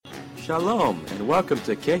Shalom, and welcome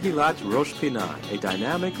to Kehilat Rosh Pinah, a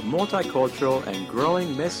dynamic, multicultural, and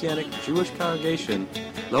growing Messianic Jewish congregation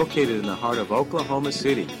located in the heart of Oklahoma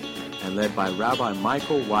City and led by Rabbi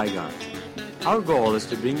Michael Weigand. Our goal is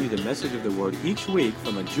to bring you the message of the Word each week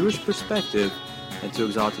from a Jewish perspective and to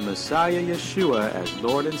exalt the Messiah Yeshua as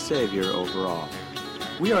Lord and Savior over all.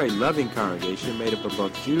 We are a loving congregation made up of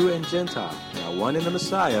both Jew and Gentile, now one in the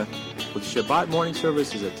Messiah, with Shabbat morning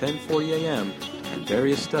services at 10:40 a.m., and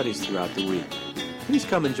various studies throughout the week. Please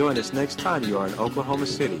come and join us next time you are in Oklahoma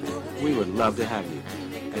City. We would love to have you.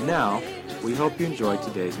 And now, we hope you enjoyed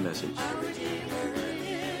today's message.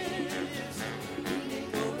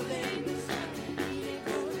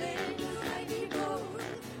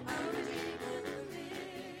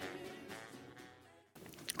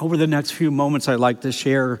 Over the next few moments, I'd like to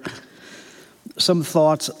share some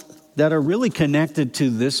thoughts that are really connected to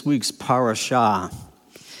this week's parashah.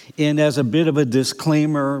 And as a bit of a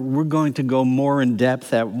disclaimer, we're going to go more in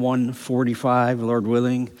depth at 1:45, Lord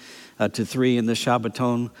willing, to 3 in the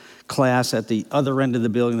Shabbaton class at the other end of the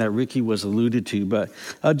building that Ricky was alluded to. But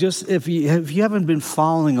just if you haven't been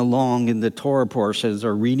following along in the Torah portions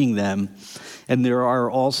or reading them, and there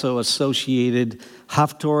are also associated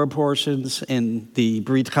Haftorah portions and the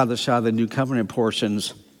Brit Chadashah, the New Covenant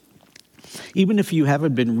portions, even if you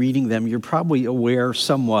haven't been reading them, you're probably aware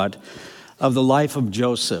somewhat of the life of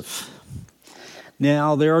Joseph.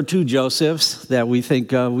 Now, there are two Josephs that we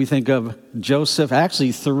think of. We think of Joseph,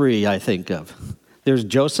 actually three I think of. There's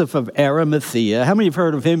Joseph of Arimathea. How many have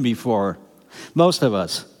heard of him before? Most of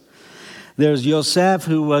us. There's Yosef,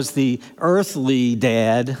 who was the earthly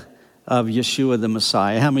dad of Yeshua the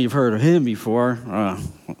Messiah. How many have heard of him before?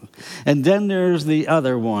 And then there's the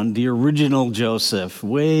other one, the original Joseph,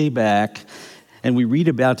 way back. And we read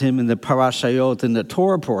about him in the Parashayot, in the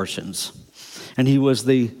Torah portions. And he was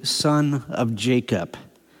the son of Jacob.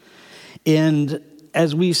 And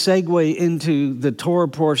as we segue into the Torah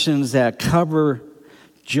portions that cover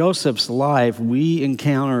Joseph's life, we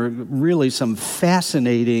encounter really some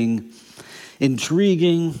fascinating,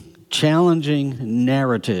 intriguing, challenging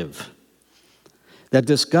narrative that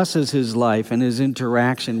discusses his life and his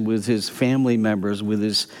interaction with his family members, with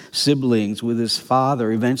his siblings, with his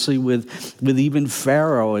father, eventually with even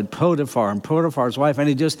Pharaoh and Potiphar's wife. And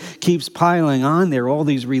it just keeps piling on there, all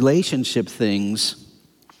these relationship things.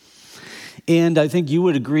 And I think you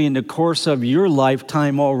would agree in the course of your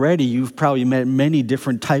lifetime already, you've probably met many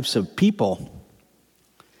different types of people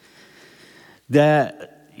that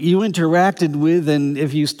you interacted with, and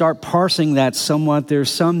if you start parsing that somewhat, there's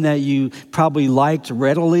some that you probably liked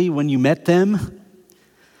readily when you met them,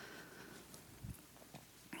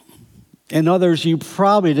 and others you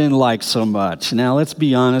probably didn't like so much. Now, let's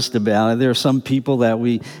be honest about it. There are some people that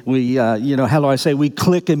we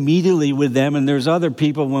click immediately with them, and there's other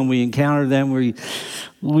people when we encounter them,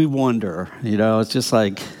 we wonder, it's just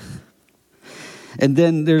like. And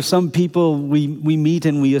then there's some people we meet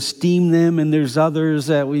and we esteem them, and there's others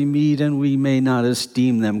that we meet and we may not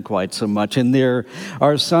esteem them quite so much. And there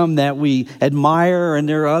are some that we admire, and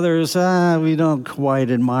there are others we don't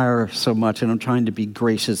quite admire so much, and I'm trying to be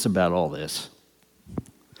gracious about all this.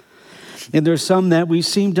 And there's some that we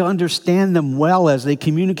seem to understand them well as they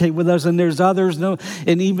communicate with us, and there's others,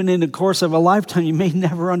 and even in the course of a lifetime, you may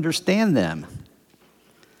never understand them.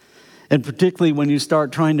 And particularly when you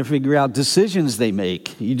start trying to figure out decisions they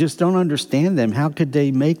make, you just don't understand them. How could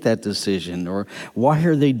they make that decision? Or why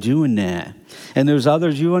are they doing that? And there's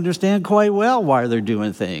others you understand quite well why they're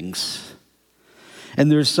doing things.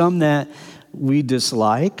 And there's some that we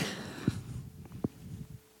dislike.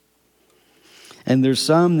 And there's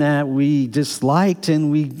some that we disliked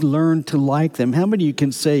and we learned to like them. How many of you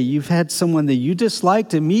can say you've had someone that you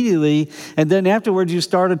disliked immediately and then afterwards you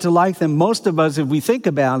started to like them? Most of us, if we think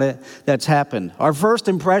about it, that's happened. Our first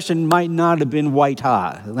impression might not have been white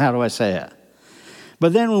hot. How do I say it?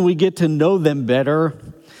 But then when we get to know them better,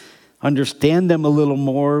 understand them a little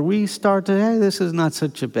more, we start to, hey, this is not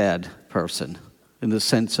such a bad person in the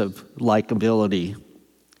sense of likability.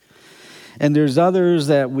 And there's others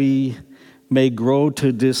that we may grow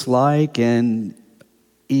to dislike, and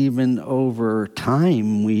even over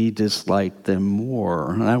time, we dislike them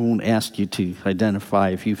more. And I won't ask you to identify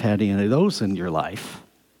if you've had any of those in your life.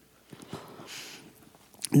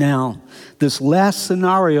 Now, this last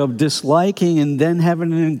scenario of disliking and then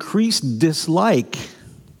having an increased dislike,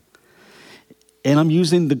 and I'm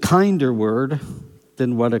using the kinder word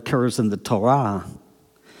than what occurs in the Torah,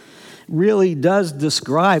 really does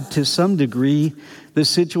describe to some degree the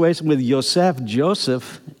situation with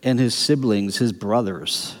Joseph, and his siblings, his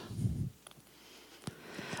brothers.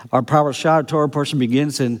 Our Parashah Torah portion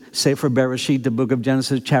begins in Sefer Bereshit, the book of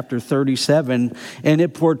Genesis, chapter 37, and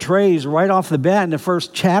it portrays, right off the bat in the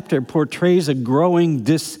first chapter, portrays a growing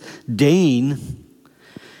disdain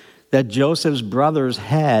that Joseph's brothers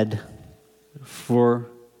had for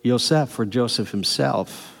Yosef, for Joseph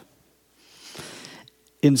himself.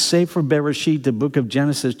 In Sefer Bereshit, the book of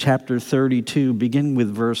Genesis, chapter 37, beginning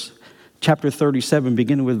with verse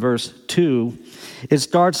 2, it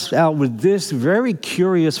starts out with this very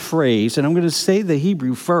curious phrase, and I'm going to say the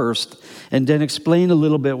Hebrew first and then explain a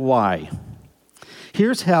little bit why.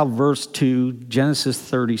 Here's how verse 2, Genesis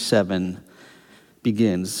 37,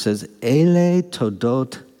 begins. It says, Ele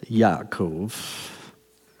Todot Yaakov.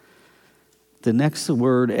 The next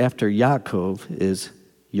word after Yaakov is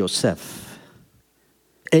Yosef.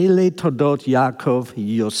 Ele Todot Yaakov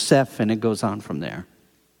Yosef, and it goes on from there.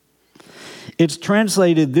 It's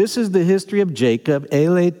translated, this is the history of Jacob,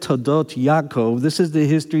 Ele Todot Yaakov. This is the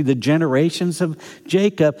history, the generations of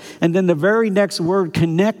Jacob. And then the very next word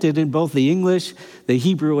connected in both the English, the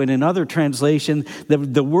Hebrew, and in other translation,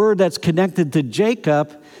 the word that's connected to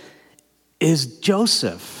Jacob is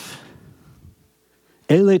Joseph.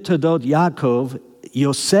 Ele Todot Yaakov,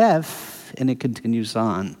 Yosef, and it continues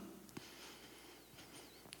on.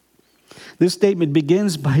 This statement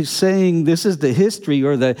begins by saying this is the history,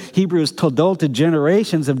 or the Hebrew's Toldot, the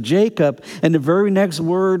generations of Jacob. And the very next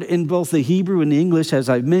word in both the Hebrew and the English, as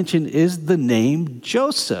I've mentioned, is the name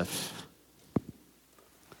Joseph.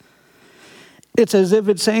 It's as if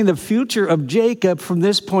it's saying the future of Jacob from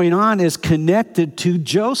this point on is connected to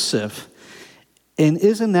Joseph. And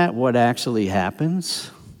isn't that what actually happens?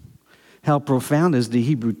 How profound is the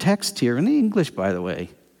Hebrew text here, in the English, by the way.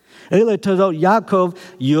 Ele Todot Yaakov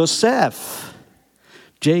Yosef.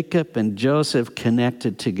 Jacob and Joseph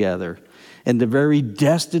connected together. And the very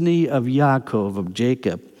destiny of Yaakov, of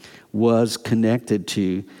Jacob, was connected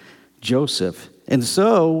to Joseph. And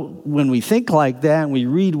so, when we think like that and we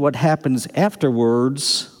read what happens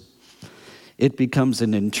afterwards, it becomes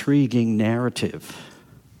an intriguing narrative.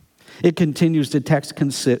 It continues, the text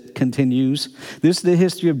continues. This is the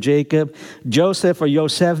history of Jacob. Joseph, or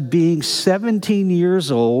Yosef, being 17 years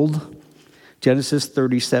old. Genesis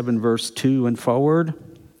 37, verse 2 and forward.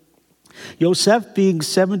 Yosef, being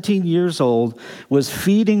 17 years old, was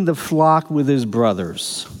feeding the flock with his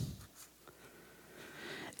brothers.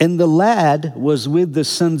 And the lad was with the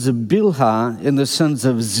sons of Bilhah and the sons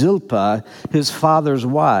of Zilpah, his father's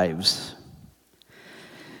wives.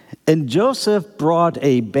 And Joseph brought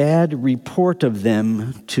a bad report of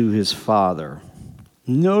them to his father.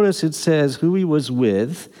 Notice it says who he was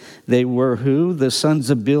with. They were who? The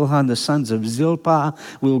sons of Bilhah and the sons of Zilpah.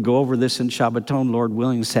 We'll go over this in Shabbaton, Lord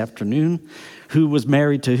willing, this afternoon. Who was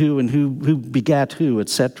married to who and who begat who,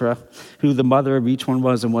 etc. Who the mother of each one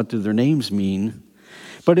was and what do their names mean.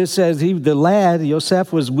 But it says the lad,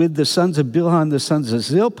 Yosef, was with the sons of Bilhah and the sons of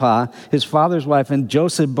Zilpah, his father's wife, and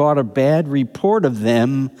Joseph brought a bad report of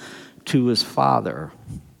them to his father.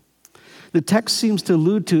 The text seems to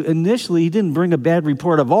allude to, initially, he didn't bring a bad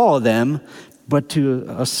report of all of them, but to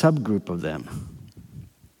a subgroup of them.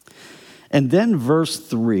 And then verse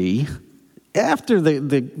 3, after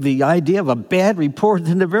the idea of a bad report,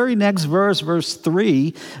 then the very next verse, verse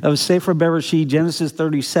 3 of Sefer Bereshit, Genesis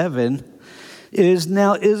 37, is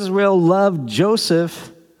now Israel loved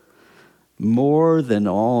Joseph more than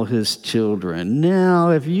all his children.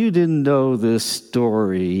 Now, if you didn't know this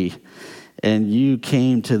story and you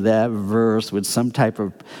came to that verse with some type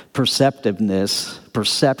of perception,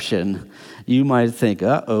 you might think,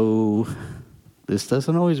 uh-oh, this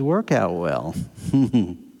doesn't always work out well.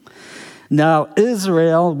 Now,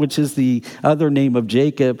 Israel, which is the other name of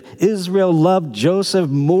Jacob, Israel loved Joseph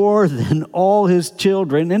more than all his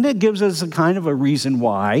children. And it gives us a kind of a reason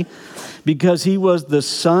why. Because he was the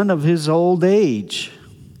son of his old age.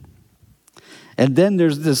 And then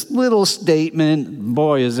there's this little statement.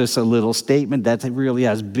 Boy, is this a little statement that really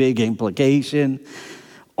has big implication.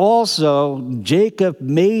 Also, Jacob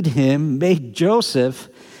made Joseph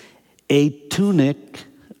a tunic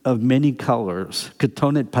of many colors,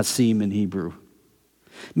 ketonet pasim in Hebrew.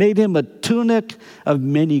 Made him a tunic of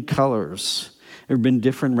many colors. There have been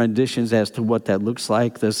different renditions as to what that looks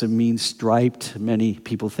like. Does it mean striped? Many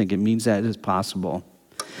people think it means that. Is possible.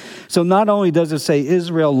 So not only does it say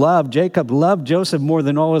Jacob loved Joseph more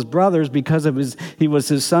than all his brothers because he was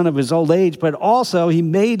his son of his old age, but also he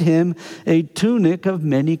made him a tunic of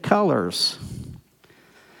many colors.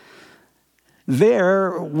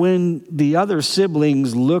 There, when the other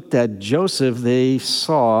siblings looked at Joseph, they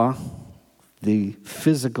saw the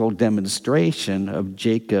physical demonstration of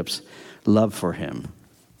Jacob's love for him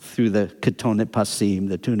through the ketonet pasim,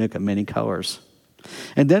 the tunic of many colors.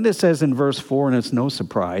 And then it says in verse 4, and it's no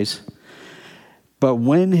surprise, but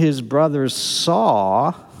when his brothers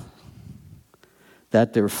saw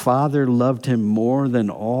that their father loved him more than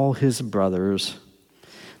all his brothers,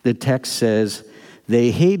 the text says,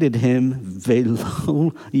 they hated him,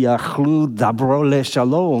 velo yachlu dabro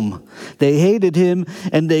leshalom. They hated him,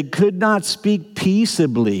 and they could not speak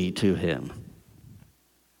peaceably to him.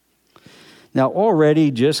 Now,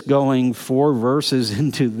 already just going 4 verses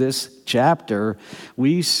into this chapter,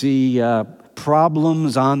 we see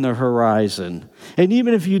problems on the horizon. And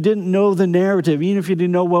even if you didn't know the narrative, even if you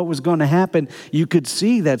didn't know what was going to happen, you could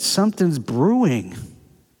see that something's brewing.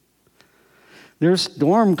 There's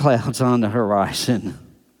storm clouds on the horizon.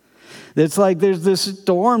 It's like there's this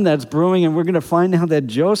storm that's brewing, and we're going to find out that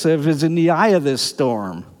Joseph is in the eye of this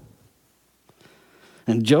storm.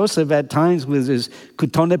 And Joseph, at times, with his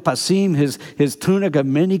kutone pasim, his tunic of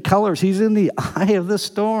many colors, he's in the eye of the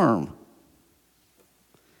storm.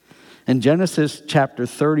 And Genesis chapter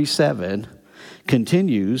 37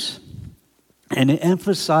 continues, and it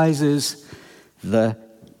emphasizes the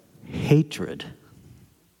hatred.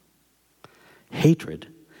 Hatred.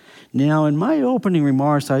 Now, in my opening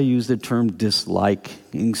remarks, I use the term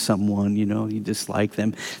disliking someone. You dislike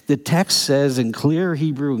them. The text says in clear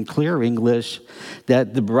Hebrew and clear English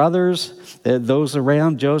that the brothers, those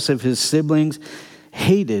around Joseph, his siblings,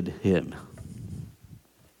 hated him.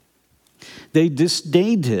 They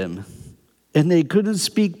disdained him, and they couldn't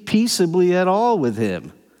speak peaceably at all with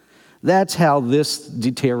him. That's how this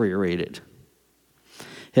deteriorated.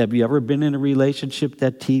 Have you ever been in a relationship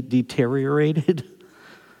that deteriorated?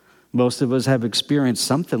 Most of us have experienced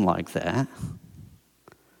something like that.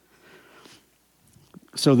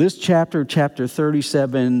 So this chapter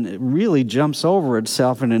 37, really jumps over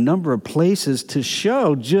itself in a number of places to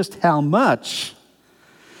show just how much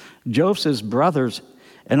Joseph's brothers,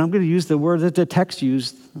 and I'm going to use the word that the text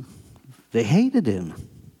used, they hated him.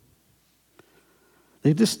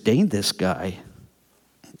 They disdained this guy.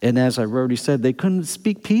 And as I already said, they couldn't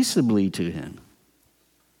speak peaceably to him.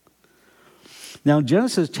 Now,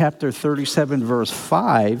 Genesis chapter 37, verse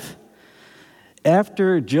 5,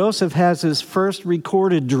 after Joseph has his first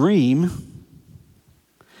recorded dream,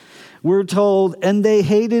 we're told, and they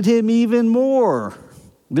hated him even more.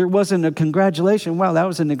 There wasn't a congratulation, wow, that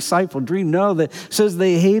was an insightful dream. No, that says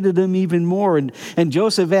they hated him even more. And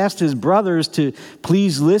Joseph asked his brothers to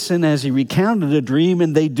please listen as he recounted the dream,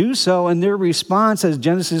 and they do so. And their response, as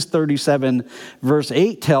Genesis 37, verse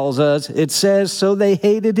 8 tells us, it says, so they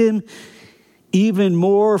hated him even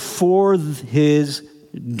more for his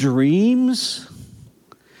dreams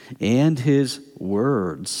and his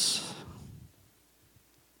words.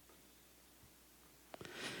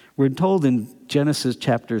 We're told in Genesis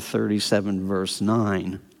chapter 37, verse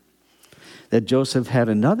 9, that Joseph had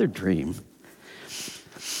another dream,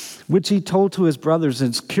 which he told to his brothers.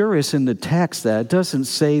 It's curious in the text that it doesn't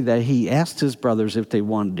say that he asked his brothers if they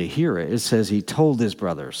wanted to hear it. It says he told his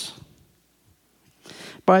brothers.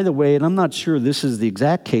 By the way, and I'm not sure this is the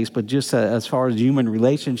exact case, but just as far as human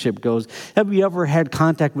relationship goes, have you ever had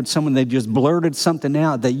contact with someone that just blurted something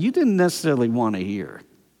out that you didn't necessarily want to hear?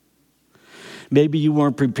 Maybe you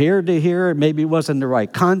weren't prepared to hear it. Maybe it wasn't the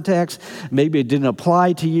right context. Maybe it didn't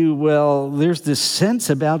apply to you. Well, there's this sense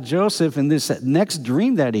about Joseph in this next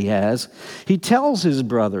dream that he has. He tells his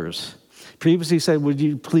brothers, previously said, would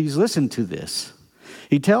you please listen to this?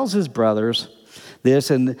 He tells his brothers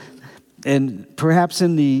this, and perhaps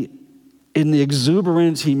in the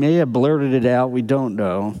exuberance, he may have blurted it out. We don't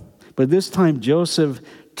know. But this time, Joseph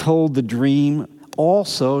told the dream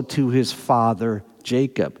also to his father,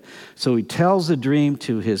 Jacob. So he tells the dream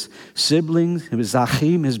to his siblings, his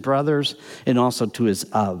Achim, his brothers, and also to his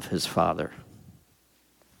father.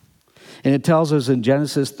 And it tells us in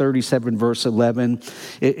Genesis 37, verse 11,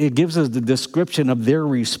 it gives us the description of their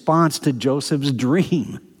response to Joseph's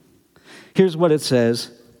dream. Here's what it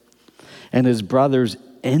says. And his brothers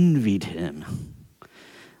envied him.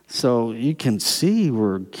 So you can see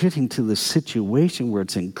we're getting to the situation where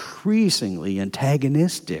it's increasingly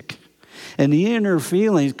antagonistic. And the inner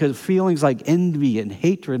feelings, because feelings like envy and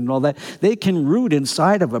hatred and all that, they can root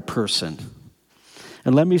inside of a person.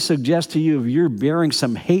 And let me suggest to you, if you're bearing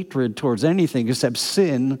some hatred towards anything except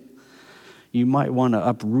sin, you might want to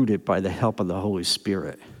uproot it by the help of the Holy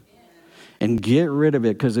Spirit. And get rid of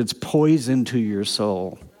it, because it's poison to your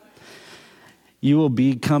soul. You will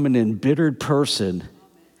become an embittered person.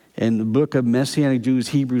 And the book of Messianic Jews,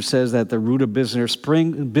 Hebrew, says that the root of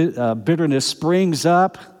bitterness springs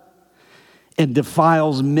up and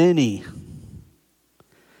defiles many.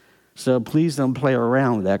 So please don't play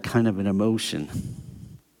around with that kind of an emotion.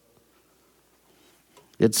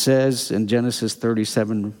 It says in Genesis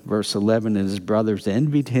 37, verse 11, and his brothers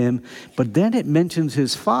envied him. But then it mentions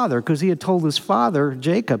his father, because he had told his father,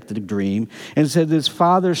 Jacob, the dream, and said his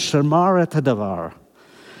father, Shamar et hadavar,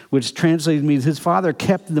 which translates means his father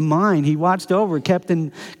kept the mind. He watched over, kept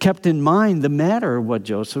in mind the matter of what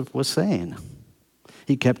Joseph was saying.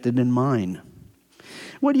 He kept it in mind.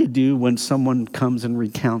 What do you do when someone comes and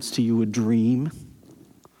recounts to you a dream?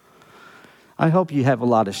 I hope you have a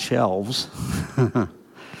lot of shelves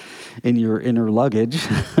in your inner luggage.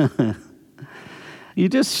 You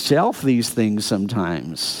just shelf these things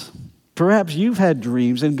sometimes. Perhaps you've had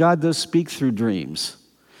dreams, and God does speak through dreams.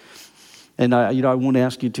 And I won't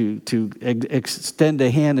ask you to extend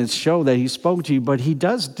a hand and show that he spoke to you, but he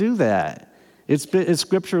does do that. It's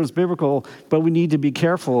scripture, it's biblical, but we need to be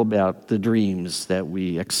careful about the dreams that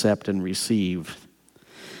we accept and receive.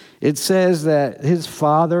 It says that his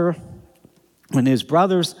father, when his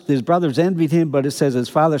brothers envied him, but it says his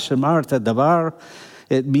father Shamar Tadavar,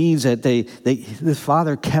 it means that his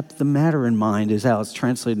father kept the matter in mind, is how it's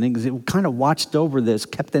translated. It kind of watched over this,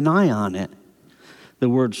 kept an eye on it. The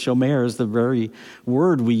word shomer is the very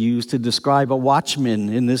word we use to describe a watchman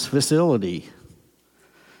in this facility.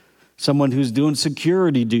 Someone who's doing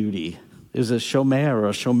security duty is a shomer or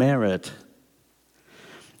a shomeret.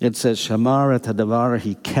 It says, Shamar et hadavar,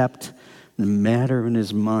 he kept the matter in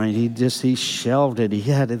his mind. He shelved it. He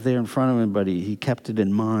had it there in front of him, but he kept it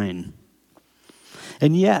in mind.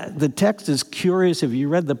 And yet, the text is curious. If you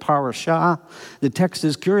read the parashah, the text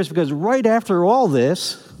is curious because right after all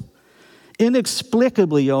this,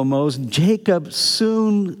 inexplicably almost, Jacob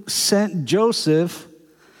soon sent Joseph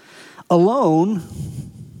alone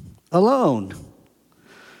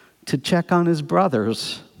to check on his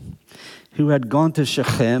brothers who had gone to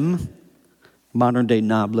Shechem, modern-day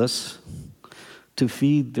Nablus, to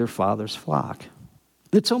feed their father's flock.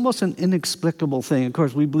 It's almost an inexplicable thing. Of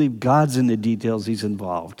course, we believe God's in the details. He's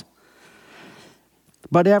involved.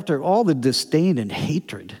 But after all the disdain and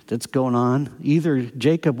hatred that's going on, either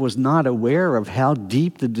Jacob was not aware of how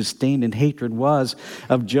deep the disdain and hatred was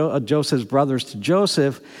of Joseph's brothers to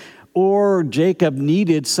Joseph, or Jacob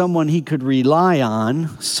needed someone he could rely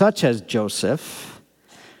on, such as Joseph,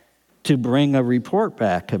 to bring a report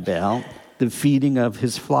back about the feeding of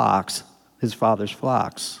his flocks, his father's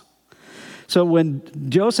flocks. So when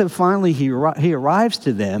Joseph finally he arrives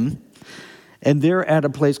to them, and they're at a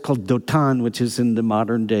place called Dotan, which is in the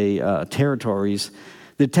modern-day territories,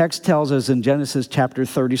 the text tells us in Genesis chapter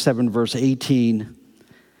 37, verse 18,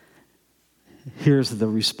 here's the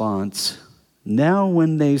response. Now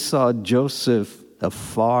when they saw Joseph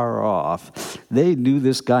afar off, they knew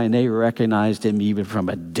this guy and they recognized him even from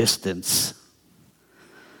a distance.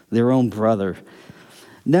 Their own brother.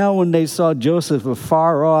 Now when they saw Joseph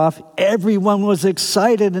afar off, everyone was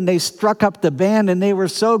excited and they struck up the band and they were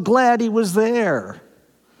so glad he was there.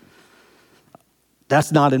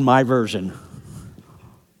 That's not in my version.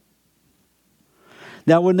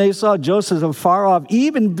 Now when they saw Joseph afar off,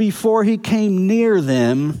 even before he came near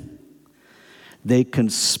them, they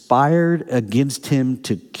conspired against him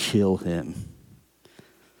to kill him.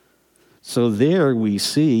 So there we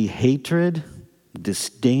see hatred,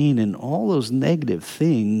 disdain, and all those negative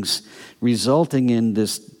things resulting in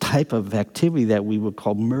this type of activity that we would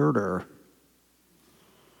call murder.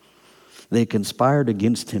 They conspired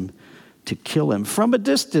against him to kill him from a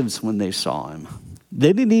distance when they saw him.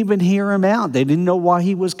 They didn't even hear him out. They didn't know why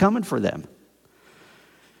he was coming for them.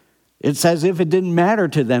 It's as if it didn't matter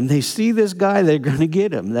to them. They see this guy, they're going to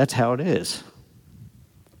get him. That's how it is.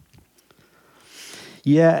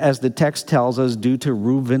 Yeah, as the text tells us, due to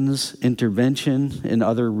Reuben's intervention and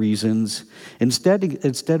other reasons,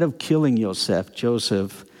 instead of killing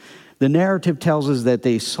Joseph, the narrative tells us that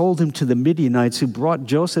they sold him to the Midianites who brought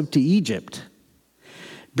Joseph to Egypt,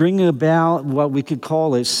 bringing about what we could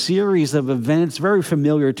call a series of events very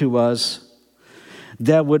familiar to us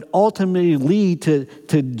that would ultimately lead to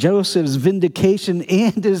Joseph's vindication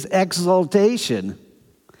and his exaltation,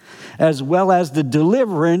 as well as the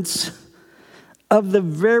deliverance of the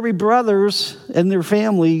very brothers and their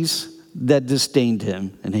families that disdained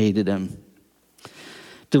him and hated him.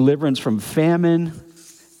 Deliverance from famine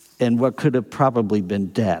and what could have probably been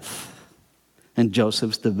death. And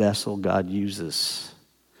Joseph's the vessel God uses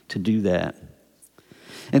to do that.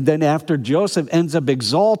 And then after Joseph ends up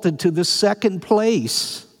exalted to the second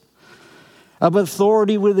place of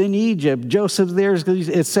authority within Egypt, Joseph there,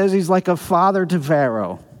 it says he's like a father to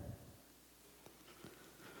Pharaoh.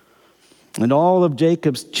 And all of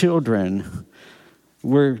Jacob's children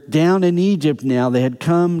were down in Egypt now. They had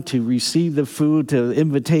come to receive the food, to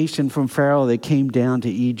invitation from Pharaoh. They came down to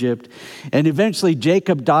Egypt. And eventually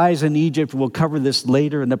Jacob dies in Egypt. We'll cover this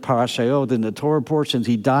later in the Parashayot, in the Torah portions.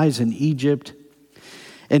 He dies in Egypt.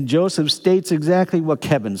 And Joseph states exactly what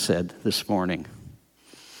Kevin said this morning.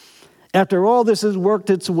 After all this has worked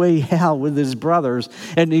its way out with his brothers,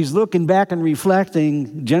 and he's looking back and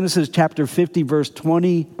reflecting, Genesis chapter 50, verse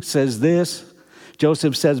 20 says this.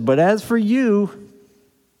 Joseph says, "But as for you,"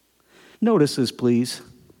 notice this, please,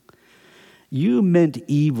 "you meant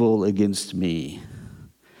evil against me."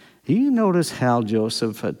 Do you notice how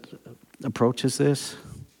Joseph approaches this?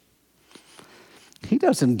 He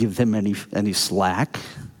doesn't give them any slack.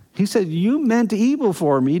 He said, "You meant evil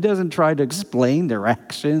for me." He doesn't try to explain their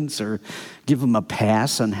actions or give them a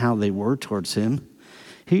pass on how they were towards him.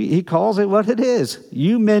 He calls it what it is.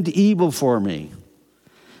 You meant evil for me.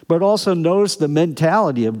 But also notice the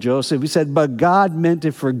mentality of Joseph. He said, "But God meant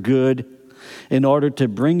it for good in order to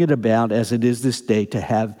bring it about as it is this day to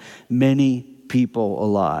have many people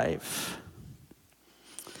alive."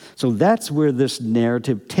 So that's where this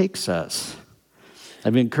narrative takes us.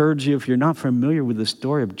 I've encouraged you, if you're not familiar with the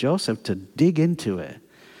story of Joseph, to dig into it.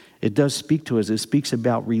 It does speak to us. It speaks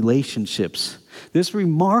about relationships. This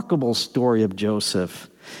remarkable story of Joseph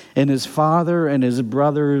and his father and his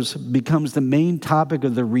brothers becomes the main topic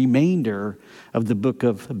of the remainder of the book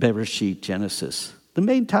of Bereshit, Genesis. The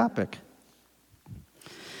main topic.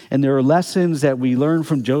 And there are lessons that we learn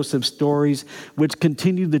from Joseph's stories which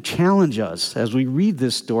continue to challenge us as we read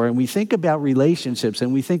this story and we think about relationships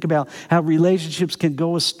and we think about how relationships can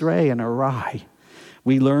go astray and awry.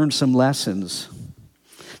 We learn some lessons.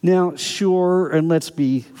 Now, sure, and let's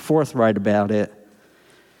be forthright about it,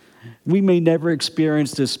 we may never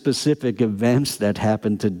experience the specific events that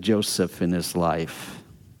happened to Joseph in his life.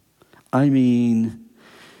 I mean,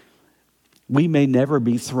 we may never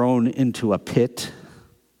be thrown into a pit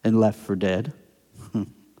and left for dead.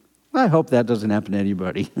 I hope that doesn't happen to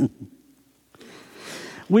anybody.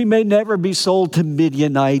 We may never be sold to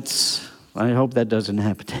Midianites. I hope that doesn't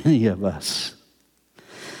happen to any of us.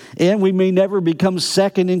 And we may never become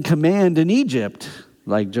second in command in Egypt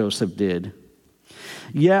like Joseph did.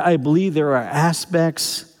 Yeah, I believe there are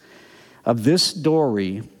aspects of this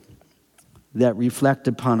story that reflect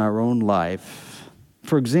upon our own life.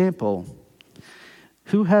 For example,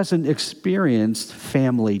 who hasn't experienced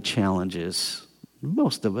family challenges?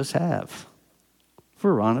 Most of us have, if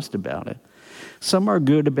we're honest about it. Some are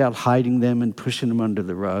good about hiding them and pushing them under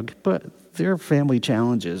the rug, but they're family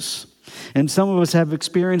challenges. And some of us have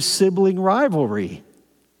experienced sibling rivalry.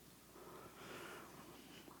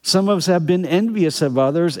 Some of us have been envious of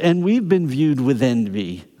others, and we've been viewed with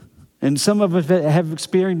envy. And some of us have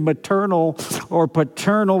experienced maternal or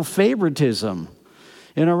paternal favoritism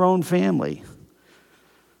in our own family.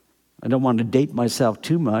 I don't want to date myself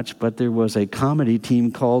too much, but there was a comedy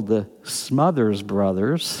team called the Smothers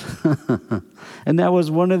Brothers. And that was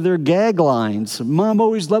one of their gag lines. "Mom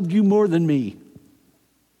always loved you more than me."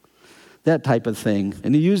 That type of thing.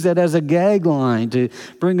 And he used that as a gag line to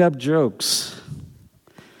bring up jokes.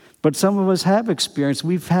 But some of us have experienced,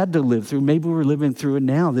 we've had to live through, maybe we're living through it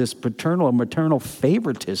now, this paternal and maternal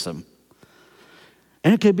favoritism.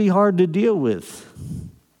 And it can be hard to deal with.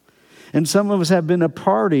 And some of us have been a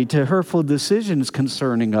party to hurtful decisions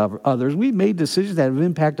concerning others. We've made decisions that have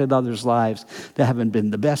impacted others' lives that haven't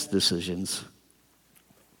been the best decisions.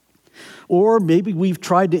 Or maybe we've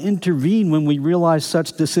tried to intervene when we realized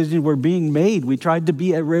such decisions were being made. We tried to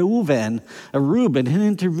be a Reuben, and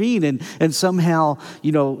intervene and somehow,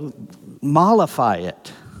 mollify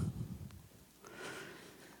it.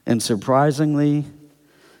 And surprisingly,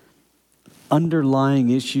 underlying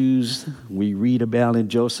issues we read about in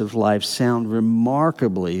Joseph's life sound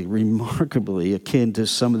remarkably akin to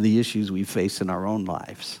some of the issues we face in our own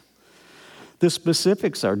lives. The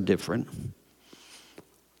specifics are different.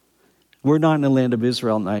 We're not in the land of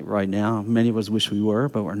Israel right now. Many of us wish we were,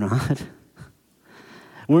 but we're not.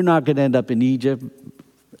 We're not going to end up in Egypt,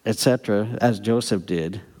 etc., as Joseph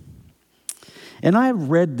did. And I've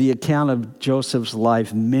read the account of Joseph's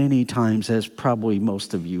life many times, as probably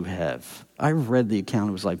most of you have. I've read the account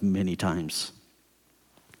of his life many times.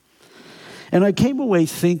 And I came away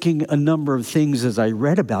thinking a number of things as I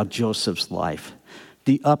read about Joseph's life,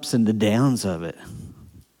 the ups and the downs of it.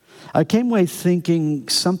 I came away thinking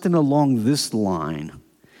something along this line.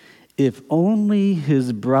 If only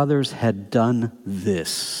his brothers had done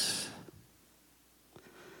this.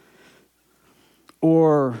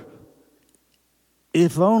 Or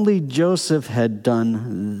if only Joseph had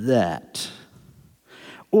done that.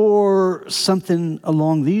 Or something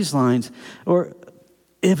along these lines. Or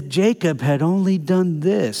if Jacob had only done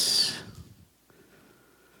this,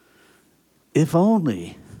 if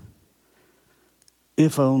only.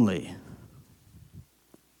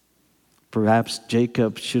 Perhaps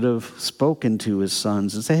Jacob should have spoken to his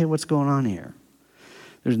sons and say, hey, what's going on here?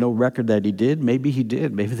 There's no record that he did. Maybe he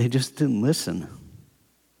did. Maybe they just didn't listen.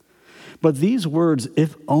 But these words,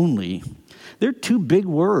 if only, they're two big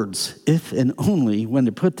words, if and only, when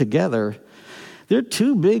they're put together. They're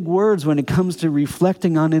two big words when it comes to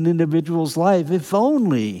reflecting on an individual's life. If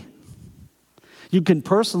only. You can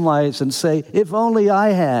personalize and say, if only I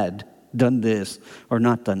had done this or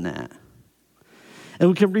not done that. And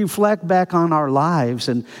we can reflect back on our lives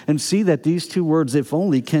and see that these two words, if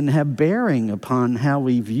only, can have bearing upon how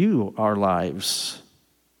we view our lives.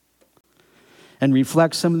 And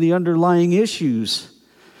reflect some of the underlying issues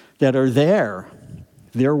that are there.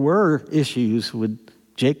 There were issues with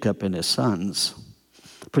Jacob and his sons,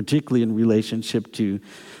 particularly in relationship to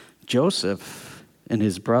Joseph and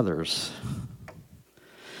his brothers.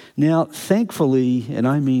 Now, thankfully, and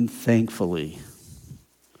I mean thankfully,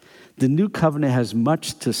 the New Covenant has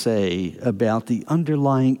much to say about the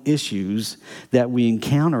underlying issues that we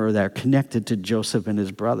encounter that are connected to Joseph and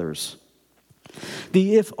his brothers.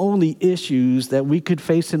 The if-only issues that we could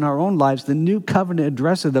face in our own lives, the New Covenant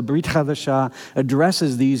addresses, the Brit Hadashah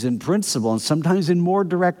addresses these in principle and sometimes in more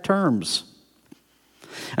direct terms.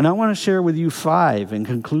 And I want to share with you 5 in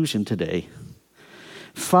conclusion today.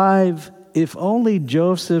 5, if only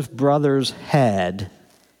Joseph's brothers had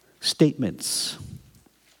statements.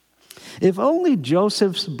 If only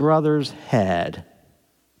Joseph's brothers had.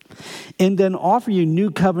 And then offer you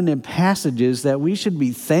New Covenant passages that we should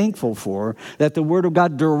be thankful for, that the Word of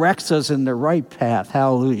God directs us in the right path.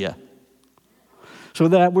 Hallelujah. So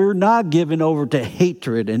that we're not given over to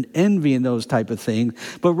hatred and envy and those type of things,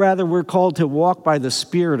 but rather we're called to walk by the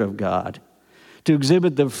Spirit of God, to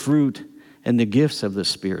exhibit the fruit and the gifts of the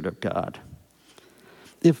Spirit of God.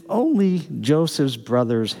 If only Joseph's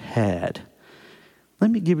brothers had.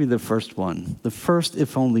 Let me give you the first one, the first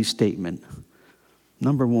if only statement.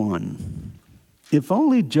 Number 1, if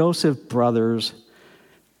only Joseph's brothers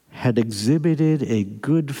had exhibited a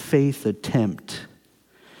good faith attempt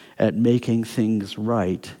at making things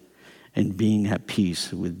right and being at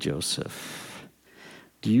peace with Joseph.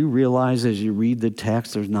 Do you realize as you read the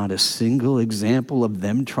text, there's not a single example of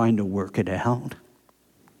them trying to work it out?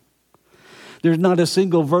 There's not a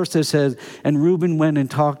single verse that says, and Reuben went and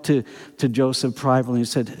talked to Joseph privately and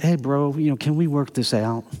said, hey, bro, can we work this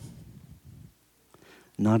out?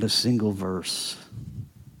 Not a single verse.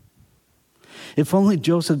 If only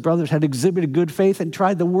Joseph's brothers had exhibited good faith and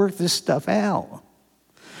tried to work this stuff out.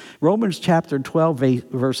 Romans chapter 12,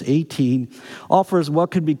 verse 18 offers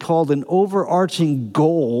what could be called an overarching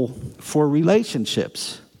goal for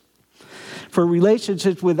relationships. For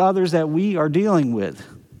relationships with others that we are dealing with.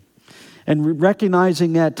 And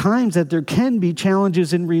recognizing at times that there can be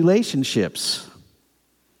challenges in relationships.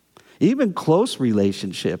 Even close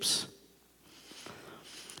relationships.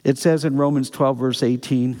 It says in Romans 12, verse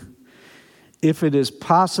 18, if it is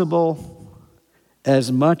possible,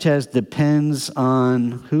 as much as depends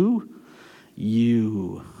on who?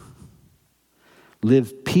 You.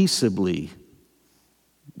 Live peaceably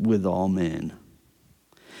with all men.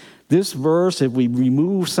 This verse, if we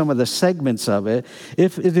remove some of the segments of it,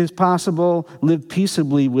 if it is possible, live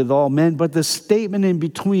peaceably with all men. But the statement in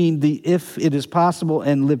between the if it is possible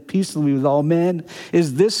and live peaceably with all men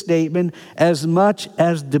is this statement, as much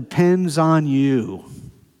as depends on you.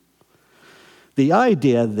 The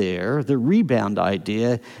idea there, the rebound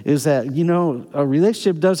idea, is that, a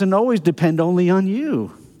relationship doesn't always depend only on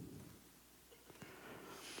you.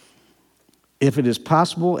 If it is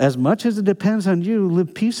possible, as much as it depends on you,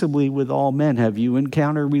 live peaceably with all men. Have you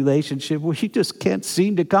encountered a relationship where you just can't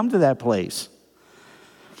seem to come to that place?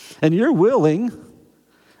 And you're willing,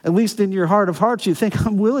 at least in your heart of hearts, you think,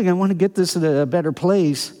 I'm willing, I want to get this in a better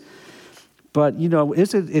place. But,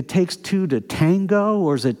 is it takes two to tango,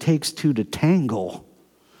 or is it takes two to tangle?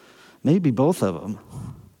 Maybe both of them.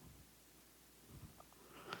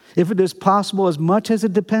 If it is possible, as much as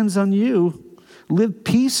it depends on you, live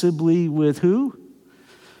peaceably with who?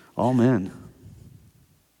 All men.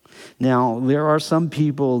 Now, there are some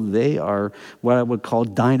people, they are what I would call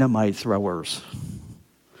dynamite throwers.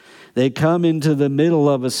 They come into the middle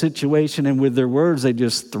of a situation and with their words, they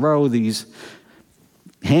just throw these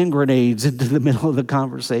hand grenades into the middle of the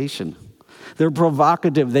conversation. They're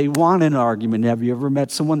provocative. They want an argument. Have you ever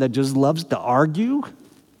met someone that just loves to argue?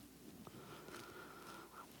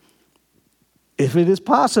 If it is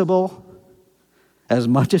possible, as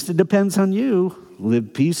much as it depends on you,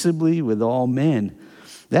 live peaceably with all men.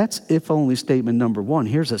 That's if only statement number one.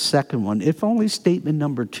 Here's a second one. If only statement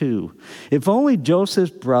number two. If only Joseph's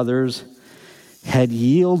brothers had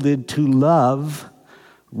yielded to love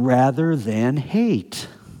rather than hate.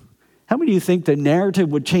 How many of you think the narrative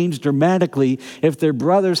would change dramatically if their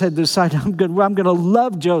brothers had decided, I'm going to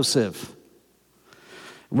love Joseph,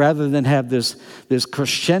 rather than have this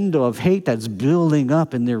crescendo of hate that's building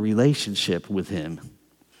up in their relationship with him?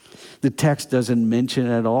 The text doesn't mention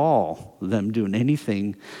at all them doing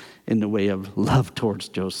anything in the way of love towards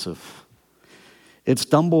Joseph. It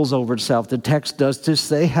stumbles over itself. The text does just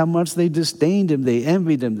say how much they disdained him, they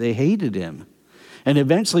envied him, they hated him. And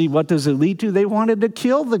eventually, what does it lead to? They wanted to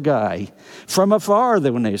kill the guy from afar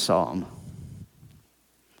when they saw him.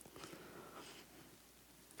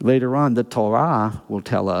 Later on, the Torah will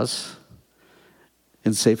tell us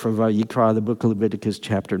in Sefer Vayikra, the book of Leviticus,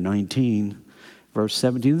 chapter 19, verse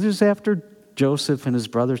 17. This is after Joseph and his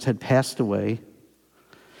brothers had passed away.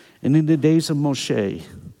 And in the days of Moshe,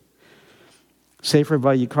 Sefer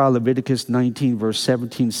Vayikra, Leviticus 19, verse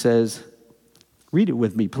 17 says, read it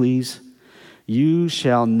with me, please. You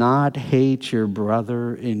shall not hate your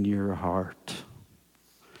brother in your heart.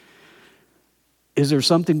 Is there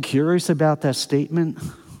something curious about that statement?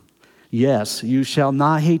 Yes, you shall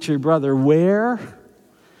not hate your brother. Where?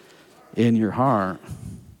 In your heart.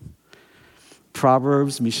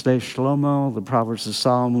 Proverbs, Mishlei Shlomo, the Proverbs of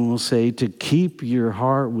Solomon will say to keep your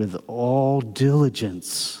heart with all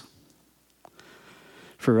diligence,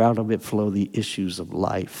 for out of it flow the issues of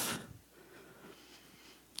life.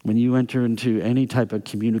 When you enter into any type of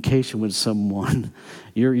communication with someone,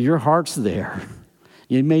 your heart's there.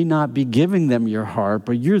 You may not be giving them your heart,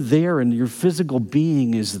 but you're there and your physical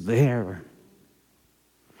being is there.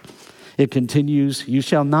 It continues, you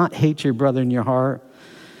shall not hate your brother in your heart.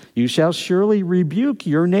 You shall surely rebuke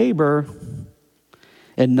your neighbor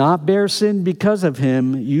and not bear sin because of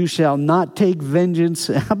him. You shall not take vengeance.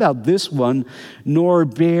 How about this one? Nor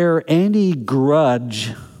bear any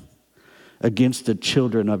grudge against the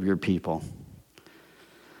children of your people.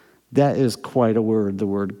 That is quite a word, the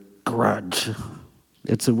word grudge.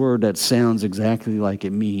 It's a word that sounds exactly like it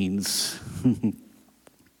means.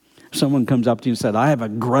 Someone comes up to you and said, I have a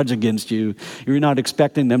grudge against you. You're not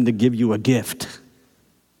expecting them to give you a gift.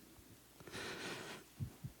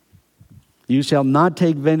 You shall not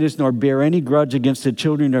take vengeance nor bear any grudge against the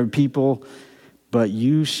children of people, but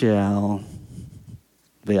you shall,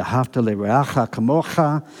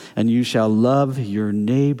 and you shall love your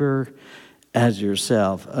neighbor as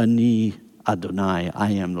yourself. Ani Adonai,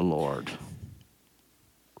 I am the Lord.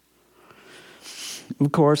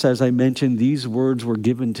 Of course, as I mentioned, these words were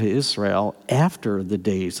given to Israel after the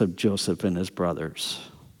days of Joseph and his brothers,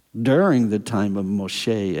 during the time of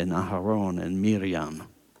Moshe and Aharon and Miriam.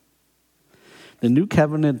 The New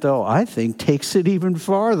Covenant, though, I think, takes it even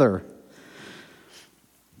farther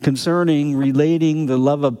concerning relating the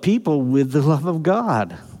love of people with the love of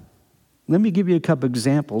God. Let me give you a couple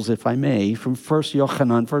examples, if I may, from 1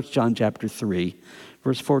 John chapter 3,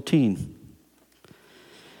 verse 14.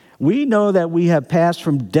 We know that we have passed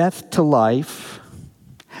from death to life.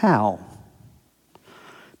 How?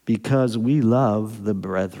 Because we love the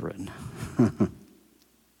brethren.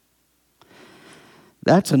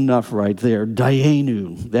 That's enough right there.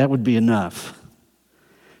 Dayenu, that would be enough.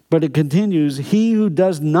 But it continues, he who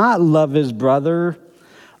does not love his brother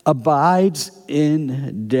abides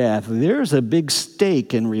in death. There's a big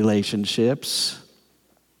stake in relationships.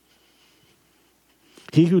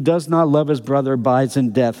 He who does not love his brother abides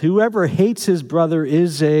in death. Whoever hates his brother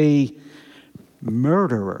is a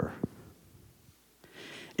murderer.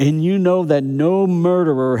 And you know that no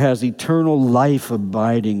murderer has eternal life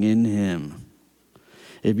abiding in him.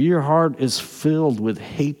 If your heart is filled with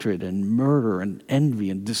hatred and murder and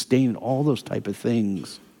envy and disdain and all those type of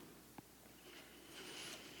things,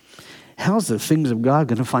 how's the things of God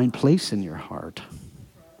going to find place in your heart?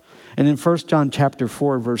 And in 1 John chapter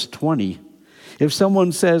 4, verse 20, if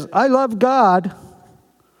someone says, I love God,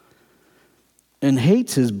 and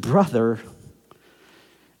hates his brother,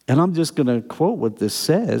 and I'm just going to quote what this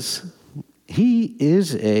says, he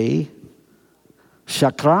is a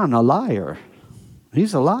shakran, a liar.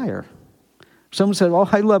 He's a liar. Someone said, oh,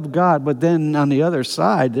 I love God, but then on the other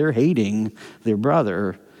side, they're hating their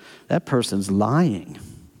brother. That person's lying.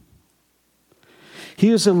 He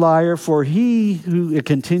is a liar, for he who, it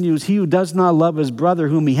continues, he who does not love his brother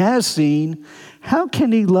whom he has seen, how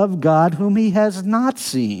can he love God whom he has not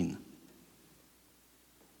seen?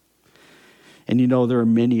 And you know, there are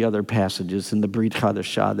many other passages in the Brit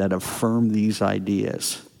Hadashah that affirm these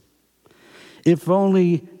ideas. If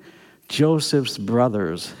only Joseph's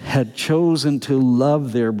brothers had chosen to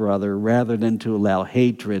love their brother rather than to allow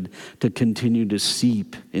hatred to continue to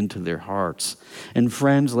seep into their hearts. And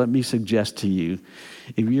friends, let me suggest to you,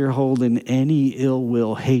 if you're holding any ill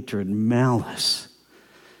will, hatred, malice,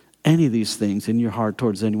 any of these things in your heart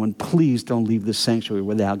towards anyone, please don't leave the sanctuary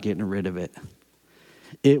without getting rid of it.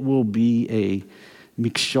 It will be a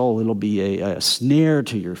mikshol, it'll be a snare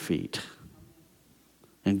to your feet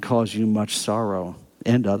and cause you much sorrow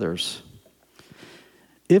and others.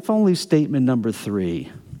 If only statement number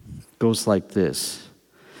 3 goes like this.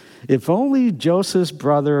 If only Joseph's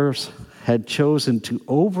brothers had chosen to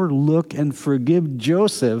overlook and forgive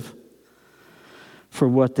Joseph for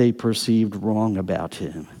what they perceived wrong about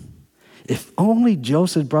him. If only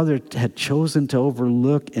Joseph's brother had chosen to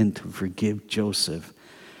overlook and to forgive Joseph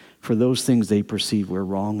for those things they perceived were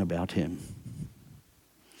wrong about him.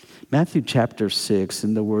 Matthew chapter 6,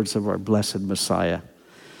 in the words of our blessed Messiah,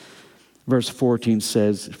 verse 14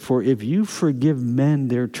 says, "For if you forgive men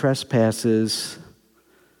their trespasses,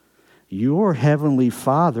 your heavenly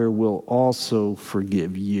Father will also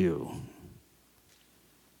forgive you."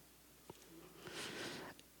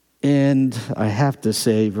 And I have to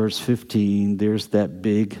say, verse 15, there's that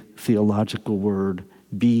big theological word,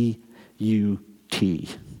 B-U-T.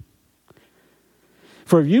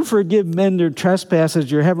 For if you forgive men their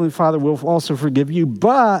trespasses, your heavenly Father will also forgive you.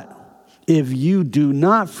 But if you do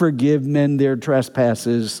not forgive men their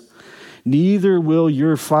trespasses, neither will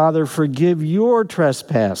your Father forgive your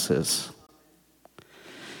trespasses.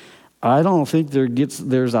 I don't think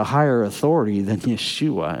there's a higher authority than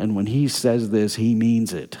Yeshua. And when he says this, he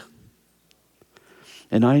means it.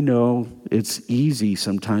 And I know it's easy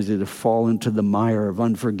sometimes to fall into the mire of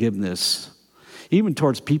unforgiveness, even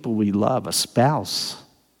towards people we love, a spouse,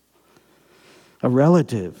 a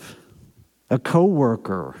relative, a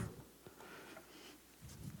coworker,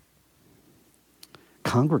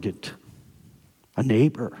 congregant, a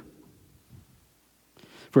neighbor.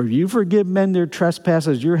 For if you forgive men their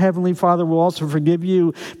trespasses, your heavenly Father will also forgive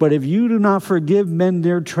you. But if you do not forgive men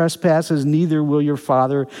their trespasses, neither will your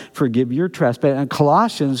Father forgive your trespass. And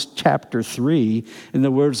Colossians chapter 3, in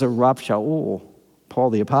the words of Rav Shaul, Paul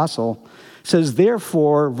the Apostle, says,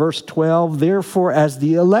 therefore, verse 12, therefore, as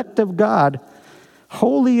the elect of God,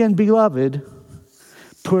 holy and beloved,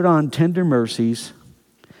 put on tender mercies,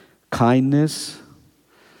 kindness,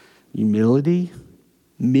 humility,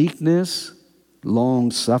 meekness,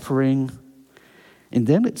 long-suffering. And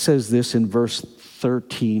then it says this in verse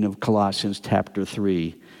 13 of Colossians chapter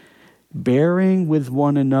 3, bearing with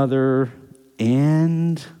one another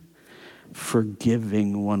and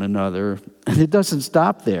forgiving one another. And it doesn't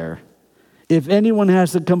stop there. If anyone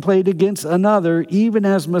has a complaint against another, even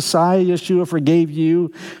as Messiah Yeshua forgave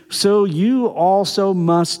you, so you also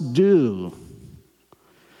must do.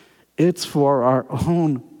 It's for our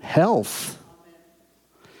own health.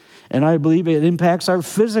 And I believe it impacts our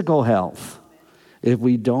physical health. If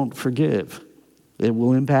we don't forgive, it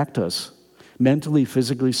will impact us. Mentally,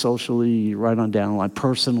 physically, socially, right on down the line.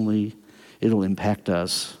 Personally, it'll impact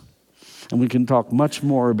us. And we can talk much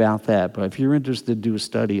more about that. But if you're interested, do a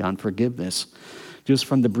study on forgiveness, just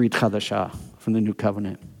from the Brit Chadashah, from the New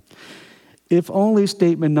Covenant. If only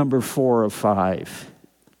statement number 4 of 5.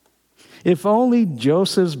 If only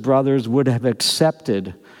Joseph's brothers would have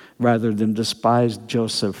accepted rather than despised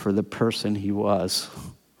Joseph for the person he was.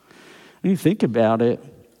 When you think about it,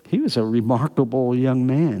 he was a remarkable young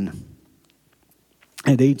man.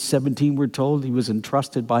 At age 17, we're told he was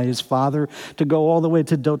entrusted by his father to go all the way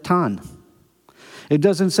to Dothan. It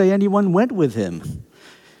doesn't say anyone went with him.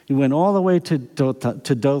 He went all the way to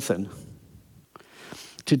Dothan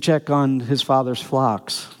to check on his father's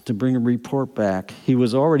flocks, to bring a report back. He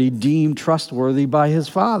was already deemed trustworthy by his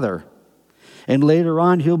father. And later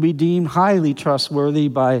on, he'll be deemed highly trustworthy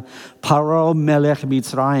by Paro Melech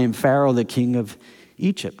Mitzrayim, Pharaoh, the king of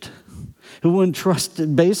Egypt, who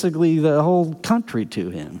entrusted basically the whole country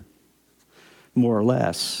to him, more or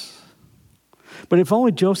less. But if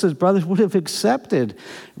only Joseph's brothers would have accepted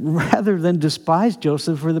rather than despised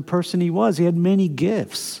Joseph for the person he was. He had many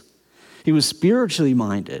gifts. He was spiritually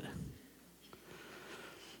minded.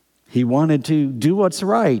 He wanted to do what's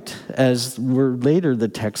right, as later the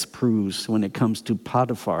text proves when it comes to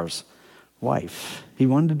Potiphar's wife. He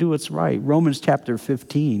wanted to do what's right. Romans chapter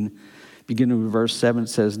 15, beginning with verse 7,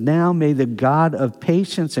 says, now may the God of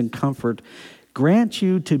patience and comfort grant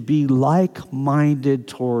you to be like-minded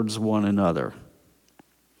towards one another,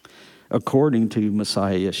 according to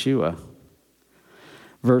Messiah Yeshua,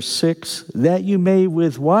 Verse 6, that you may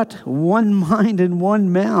with what? One mind and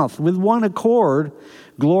one mouth, with one accord,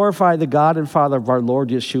 glorify the God and Father of our Lord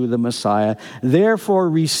Yeshua the Messiah. Therefore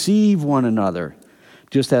receive one another,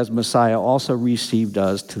 just as Messiah also received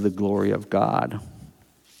us to the glory of God.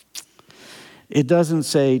 It doesn't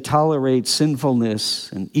say tolerate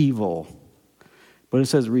sinfulness and evil, but it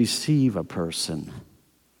says receive a person.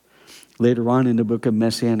 Later on in the book of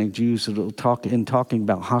Messianic Jews, in talking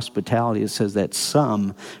about hospitality, it says that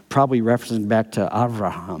some, probably referencing back to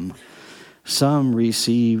Abraham, some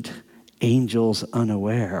received angels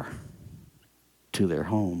unaware to their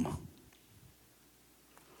home.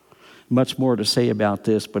 Much more to say about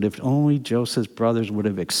this, but if only Joseph's brothers would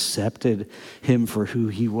have accepted him for who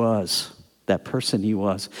he was, that person he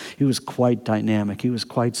was quite dynamic. He was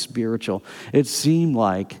quite spiritual. It seemed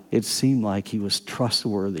like he was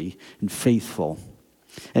trustworthy and faithful.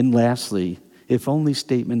 And lastly, if only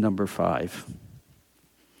statement number 5.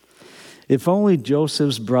 If only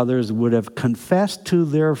Joseph's brothers would have confessed to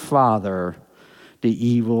their father the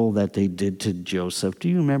evil that they did to Joseph. Do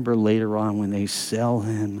you remember later on when they sell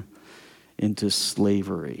him into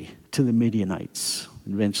slavery to the Midianites,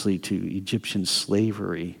 eventually to Egyptian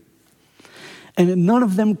slavery? And none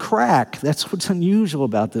of them crack. That's what's unusual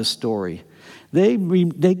about this story. They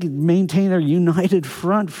maintain a united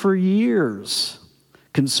front for years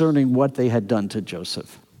concerning what they had done to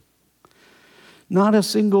Joseph. Not a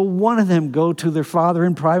single one of them go to their father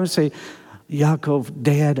in private and say, Yaakov,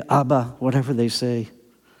 Dad, Abba, whatever they say.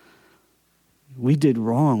 We did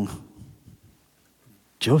wrong.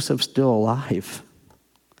 Joseph's still alive.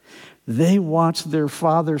 They watched their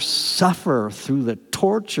father suffer through the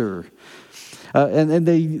torture. And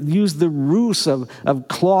they used the ruse of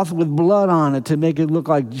cloth with blood on it to make it look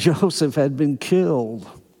like Joseph had been killed.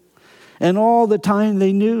 And all the time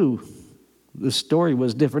they knew the story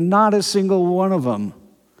was different. Not a single one of them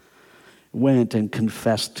went and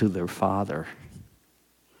confessed to their father.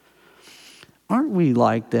 Aren't we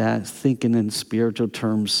like that, thinking in spiritual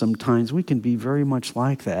terms sometimes? We can be very much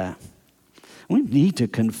like that. We need to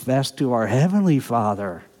confess to our Heavenly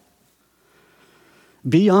Father.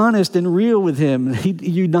 Be honest and real with him.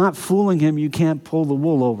 You're not fooling him. You can't pull the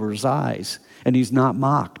wool over his eyes. And he's not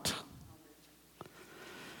mocked.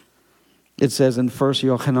 It says in 1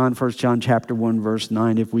 John chapter 1, verse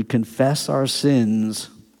 9, if we confess our sins,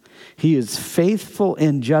 he is faithful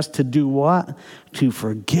and just to do what? To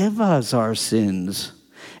forgive us our sins.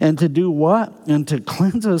 And to do what? And to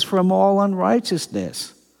cleanse us from all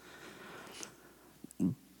unrighteousness.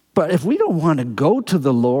 But if we don't want to go to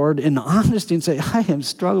the Lord in honesty and say, I am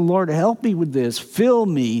struggling, Lord, help me with this. Fill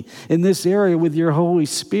me in this area with your Holy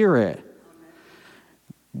Spirit.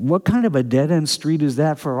 What kind of a dead-end street is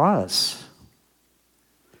that for us?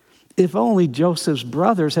 If only Joseph's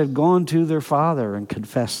brothers had gone to their father and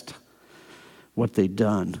confessed what they'd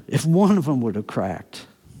done. If one of them would have cracked.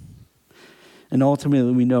 And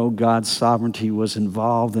ultimately, we know God's sovereignty was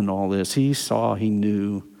involved in all this. He saw, he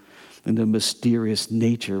knew. And the mysterious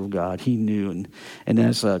nature of God, he knew. And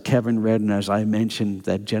as Kevin read, and as I mentioned,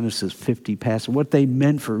 that Genesis 50 passage, what they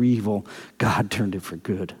meant for evil, God turned it for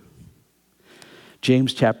good.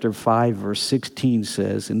 James chapter 5, verse 16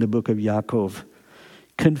 says in the book of Yaakov,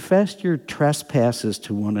 confess your trespasses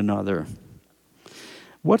to one another.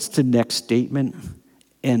 What's the next statement?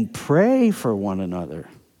 And pray for one another,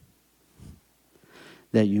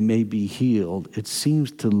 that you may be healed. It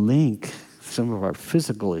seems to link some of our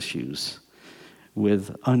physical issues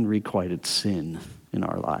with unrequited sin in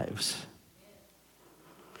our lives.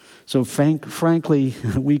 So frankly,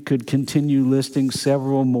 we could continue listing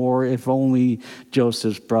several more if only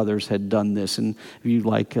Joseph's brothers had done this. And if you'd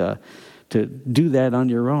like to do that on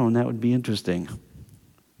your own, that would be interesting.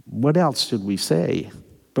 What else should we say?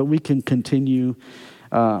 But we can continue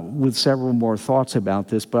with several more thoughts about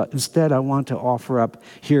this. But instead, I want to offer up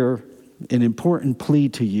here an important plea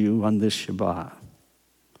to you on this Shabbat.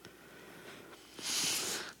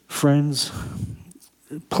 Friends,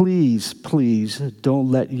 please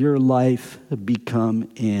don't let your life become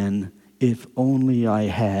an if only I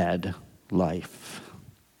had life.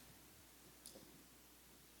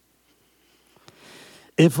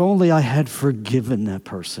 If only I had forgiven that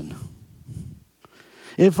person.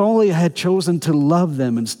 If only I had chosen to love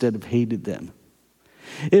them instead of hated them.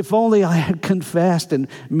 If only I had confessed and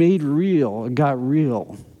made real, got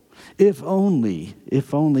real. If only,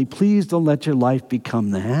 please don't let your life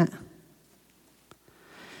become that.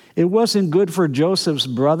 It wasn't good for Joseph's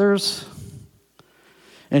brothers,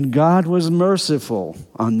 and God was merciful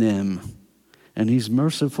on them, and he's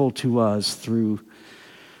merciful to us through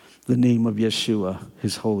the name of Yeshua,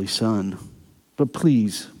 his holy son. But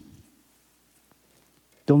please,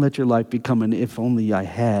 Don't let your life become an if only I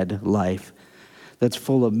had life that's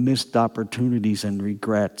full of missed opportunities and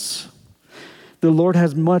regrets. The Lord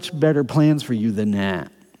has much better plans for you than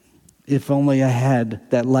that. If only I had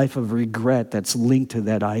that life of regret that's linked to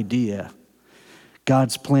that idea.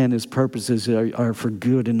 God's plan, his purposes are for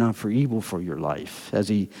good and not for evil for your life, as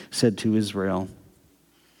he said to Israel.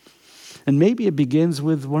 And maybe it begins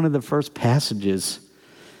with one of the first passages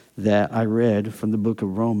that I read from the book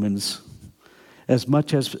of Romans. As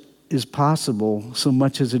much as is possible, so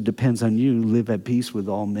much as it depends on you, live at peace with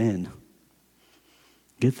all men.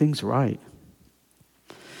 Get things right.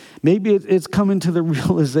 Maybe it's coming to the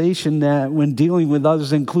realization that when dealing with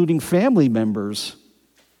others, including family members,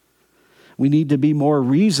 we need to be more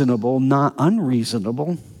reasonable, not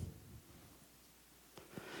unreasonable,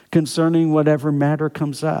 concerning whatever matter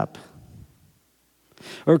comes up.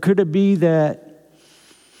 Or could it be that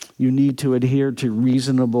you need to adhere to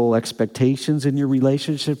reasonable expectations in your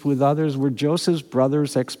relationship with others? Were Joseph's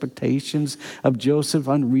brothers' expectations of Joseph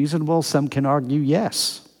unreasonable? Some can argue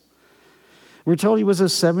yes. We're told he was a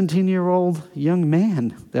 17-year-old young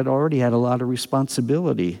man that already had a lot of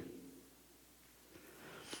responsibility.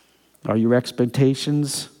 Are your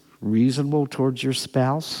expectations reasonable towards your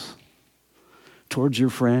spouse, towards your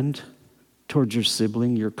friend, towards your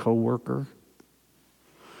sibling, your coworker?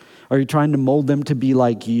 Are you trying to mold them to be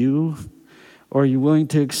like you? Or are you willing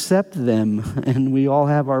to accept them? And we all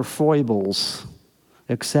have our foibles.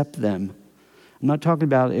 Accept them. I'm not talking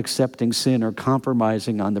about accepting sin or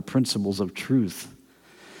compromising on the principles of truth,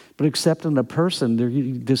 but accepting a person, their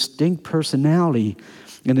distinct personality.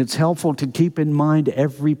 And it's helpful to keep in mind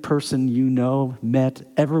every person you know, met,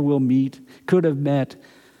 ever will meet, could have met.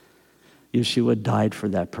 Yeshua died for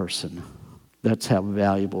that person. That's how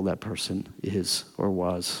valuable that person is or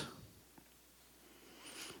was.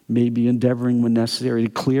 Maybe endeavoring when necessary to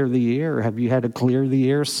clear the air. Have you had a clear the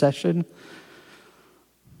air session?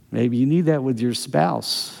 Maybe you need that with your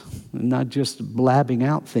spouse. Not just blabbing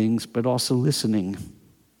out things, but also listening.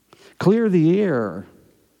 Clear the air.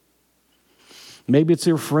 Maybe it's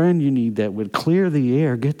your friend you need that with. Clear the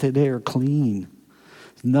air. Get that air clean.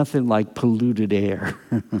 Nothing like polluted air.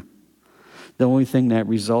 The only thing that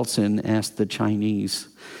results in, ask the Chinese,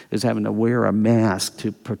 is having to wear a mask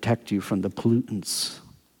to protect you from the pollutants.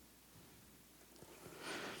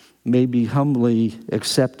 Maybe humbly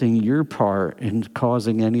accepting your part in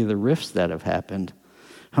causing any of the rifts that have happened.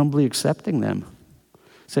 Humbly accepting them.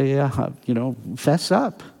 Say, yeah, fess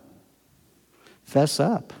up. Fess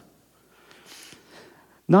up.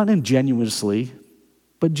 Not ingenuously,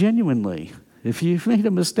 but genuinely. If you've made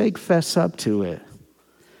a mistake, fess up to it.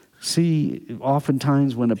 See,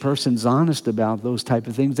 oftentimes when a person's honest about those type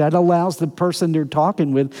of things, that allows the person they're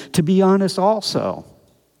talking with to be honest also.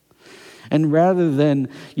 And rather than,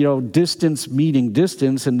 distance meeting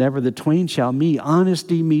distance and never the twain shall meet,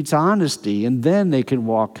 honesty meets honesty, and then they can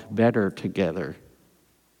walk better together.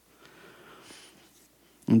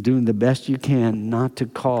 And doing the best you can not to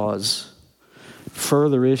cause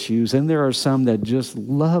further issues. And there are some that just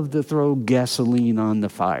love to throw gasoline on the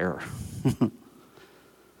fire.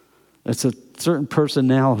 It's a certain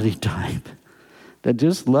personality type that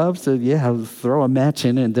just loves to, throw a match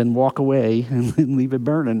in it and then walk away and leave it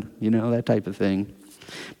burning, that type of thing.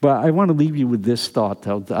 But I want to leave you with this thought,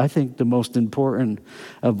 though. I think the most important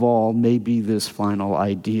of all may be this final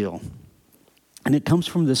ideal. And it comes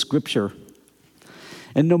from the scripture.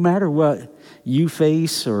 And no matter what you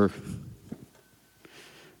face or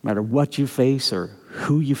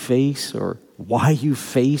who you face or why you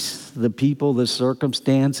face the people, the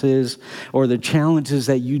circumstances, or the challenges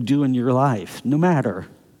that you do in your life, no matter.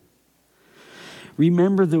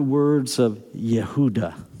 Remember the words of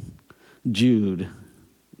Yehuda, Jude,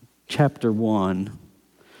 chapter 1,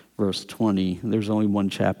 verse 20. There's only one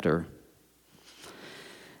chapter.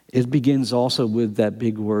 It begins also with that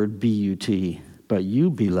big word, B-U-T. But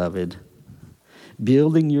you, beloved,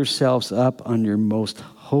 building yourselves up on your most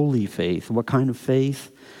holy faith. What kind of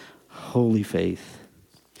faith? Holy faith.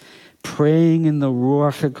 Praying in the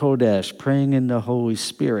Ruach HaKodesh, praying in the Holy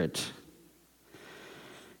Spirit.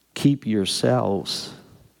 Keep yourselves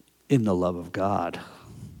in the love of God.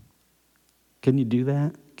 Can you do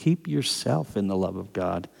that? Keep yourself in the love of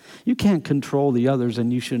God. You can't control the others,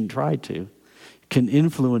 and you shouldn't try to. You can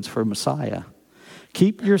influence for Messiah.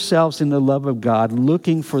 Keep yourselves in the love of God,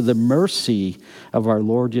 looking for the mercy of our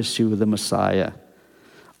Lord Yeshua the Messiah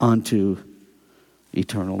unto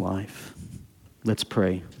eternal life. Let's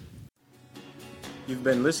pray. You've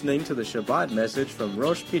been listening to the Shabbat message from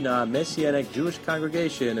Rosh Pinah Messianic Jewish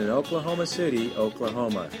Congregation in Oklahoma City,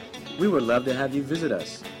 Oklahoma. We would love to have you visit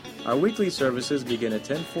us. Our weekly services begin at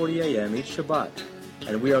 10:40 a.m. each Shabbat.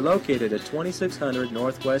 and we are located at 2600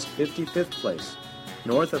 Northwest 55th Place,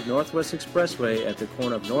 north of Northwest Expressway at the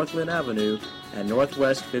corner of Northland Avenue and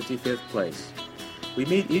Northwest 55th Place. We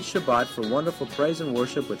meet each Shabbat for wonderful praise and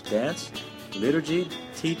worship with dance, liturgy,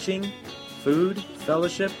 teaching, food,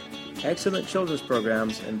 fellowship, excellent children's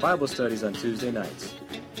programs, and Bible studies on Tuesday nights.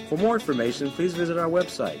 For more information, please visit our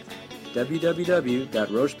website,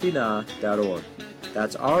 www.roshpinah.org.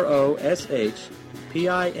 That's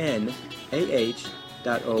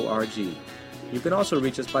ROSHPINAH.org. You can also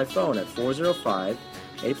reach us by phone at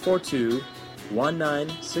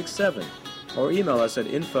 405-842-1967 or email us at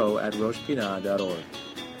info@roshpinah.org.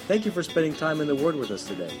 Thank you for spending time in the Word with us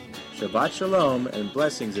today. Shabbat Shalom and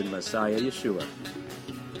blessings in Messiah Yeshua.